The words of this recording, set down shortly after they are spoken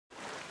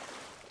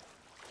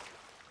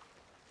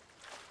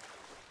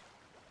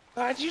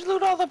Did you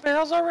loot all the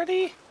barrels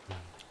already?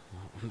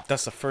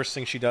 That's the first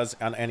thing she does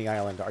on any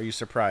island. Are you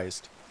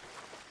surprised?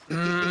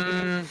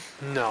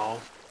 No.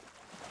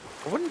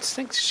 I wouldn't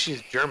think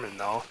she's German,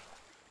 though.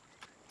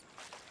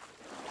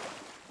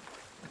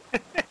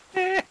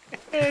 She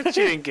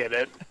didn't get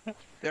it.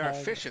 They're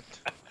efficient.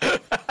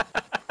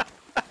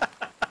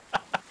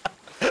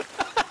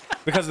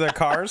 Because of their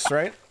cars,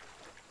 right?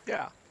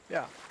 Yeah,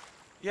 yeah.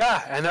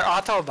 Yeah, and they're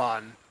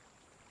Autobahn.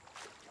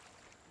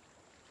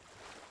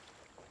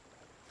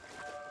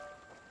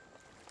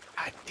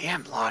 God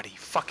damn, Lottie, you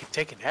fucking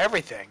taking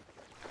everything.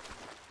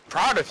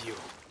 Proud of you.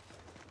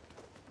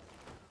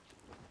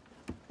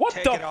 What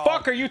Take the it all.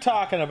 fuck are you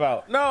talking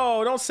about?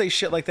 No, don't say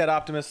shit like that,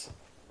 Optimus.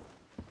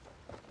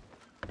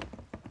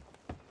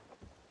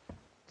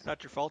 It's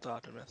not your fault,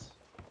 Optimus.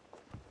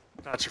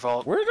 Not your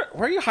fault. Where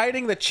are you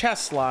hiding the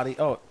chest, Lottie?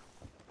 Oh,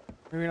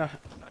 maybe not.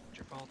 Not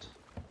your fault.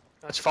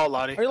 Not your fault,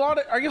 Lottie.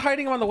 Are you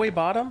hiding them on the way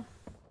bottom?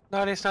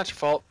 Lottie, it's not your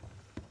fault.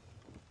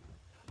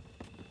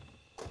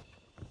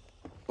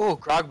 Ooh,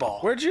 grog ball.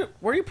 Where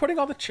are you putting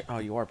all the oh,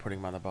 you are putting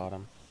them on the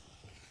bottom.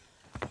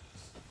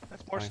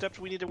 That's more steps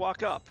we need to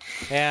walk up.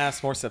 Yeah,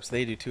 it's more steps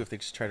they do too if they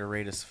just try to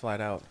raid us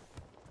flat out.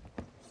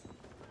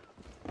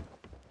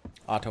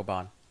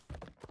 Autobahn.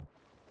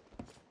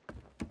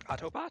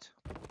 Autobot?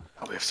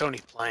 Oh, we have so many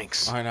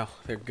planks. Oh, I know.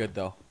 They're good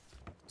though.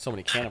 So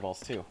many cannibals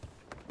too.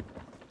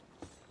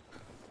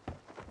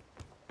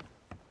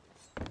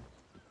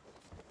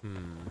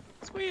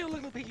 Squeal,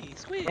 little piggy,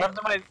 squeal. What happened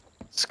to my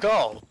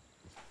skull?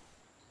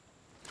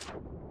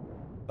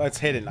 Oh, it's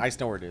hidden. I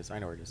know where it is. I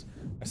know where it is.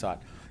 I saw it.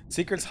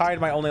 Secrets hide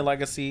my only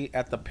legacy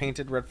at the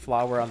painted red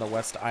flower on the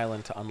West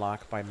Island to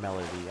unlock by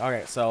Melody.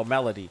 Okay, so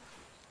Melody.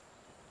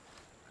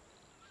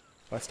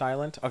 West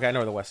Island? Okay, I know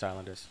where the West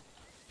Island is.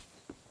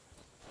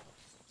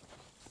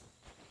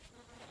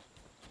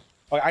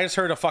 Oh, I just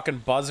heard a fucking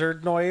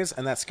buzzard noise,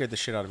 and that scared the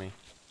shit out of me.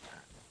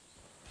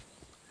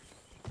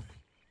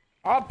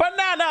 A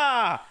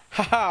banana!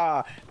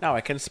 Haha! Now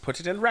I can put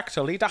it in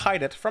rectally to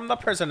hide it from the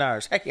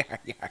prisoners.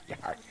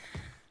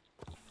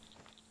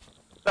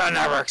 I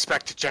never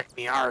expect to check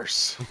me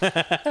arse.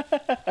 Yeah.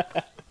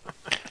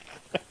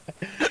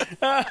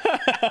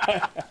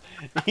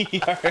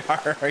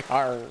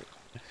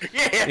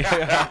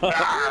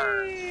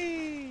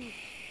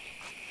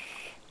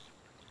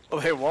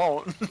 Well, they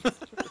won't.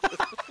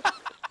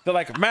 They're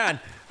like, man,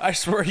 I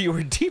swear you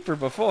were deeper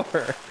before.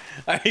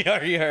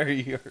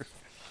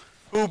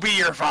 Who be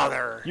your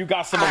father? You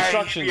got some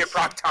instructions. I be a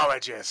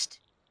proctologist.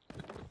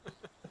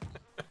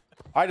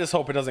 I just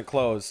hope it doesn't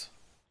close.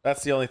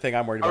 That's the only thing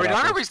I'm worried about. Are we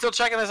done, or are we still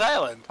checking this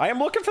island? I am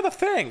looking for the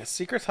thing.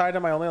 Secrets hide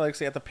in my only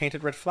legacy at the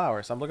painted red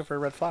flower. So I'm looking for a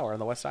red flower on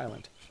the West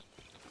Island.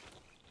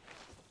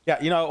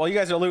 Yeah, you know, while you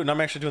guys are looting, I'm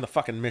actually doing the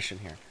fucking mission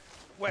here.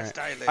 West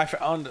Island. I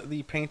found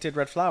the painted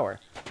red flower.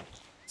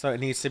 So it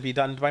needs to be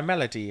done by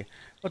Melody.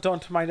 But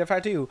don't mind if I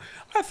do.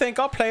 I think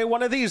I'll play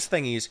one of these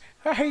thingies.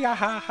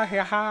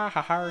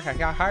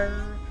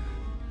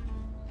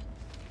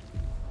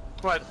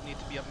 What? Need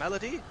to be a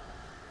melody?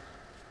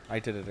 I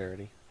did it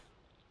already.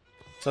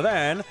 So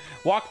then,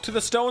 walk to the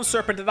stone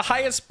serpent at the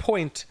highest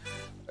point.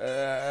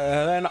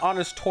 Then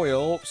honest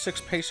toil,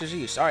 6 paces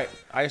east. Alright,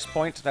 highest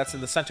point, that's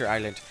in the center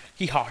island.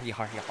 Hee-haw,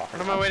 hee-haw, hee-haw. What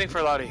am I waiting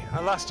for, Lottie? I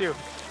lost you.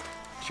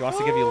 She wants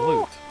to give you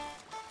loot.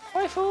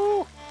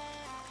 Waifu!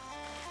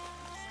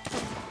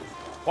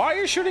 Why are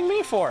you shooting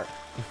me for?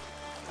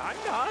 I'm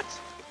not.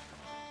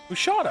 Who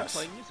shot us?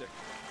 Playing music.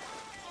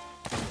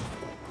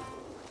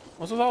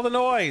 What's with all the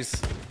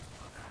noise?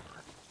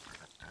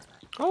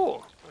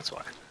 Oh, that's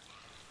why.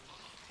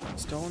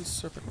 Stone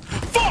serpent.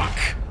 Fuck!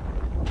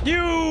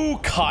 You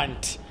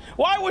cunt!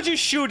 Why would you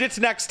shoot it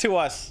next to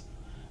us?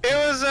 It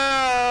was,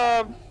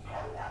 I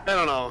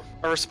don't know, a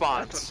That's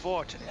response.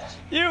 unfortunate.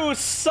 You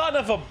son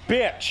of a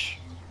bitch!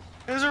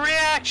 It was a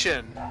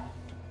reaction.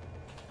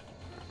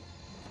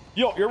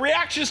 Yo, your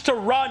reaction's to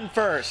run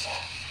first.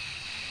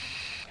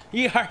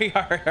 Yar,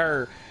 yar,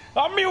 yar.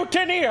 A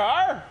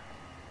mutineer!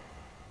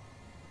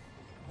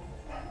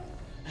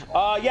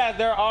 Yeah,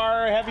 there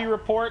are heavy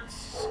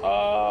reports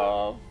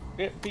of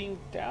it being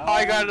down.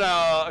 I got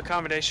a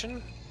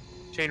combination.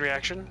 Chain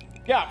reaction.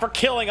 Yeah, for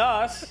killing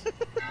us.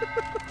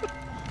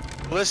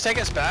 Will this take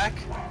us back?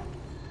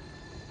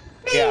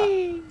 Yeah.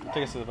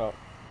 Take us to the boat.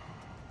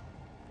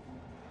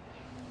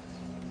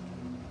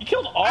 You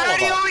killed all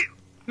of us.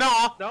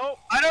 No. No.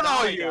 I don't know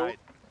I you. died.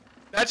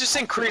 That just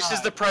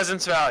increases the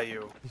presence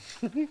value.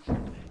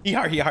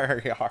 Yar,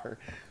 yar, yar.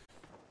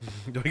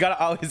 We gotta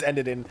always end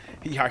it in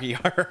yar,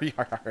 yar,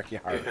 yar,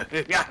 yar.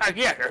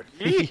 Yeah.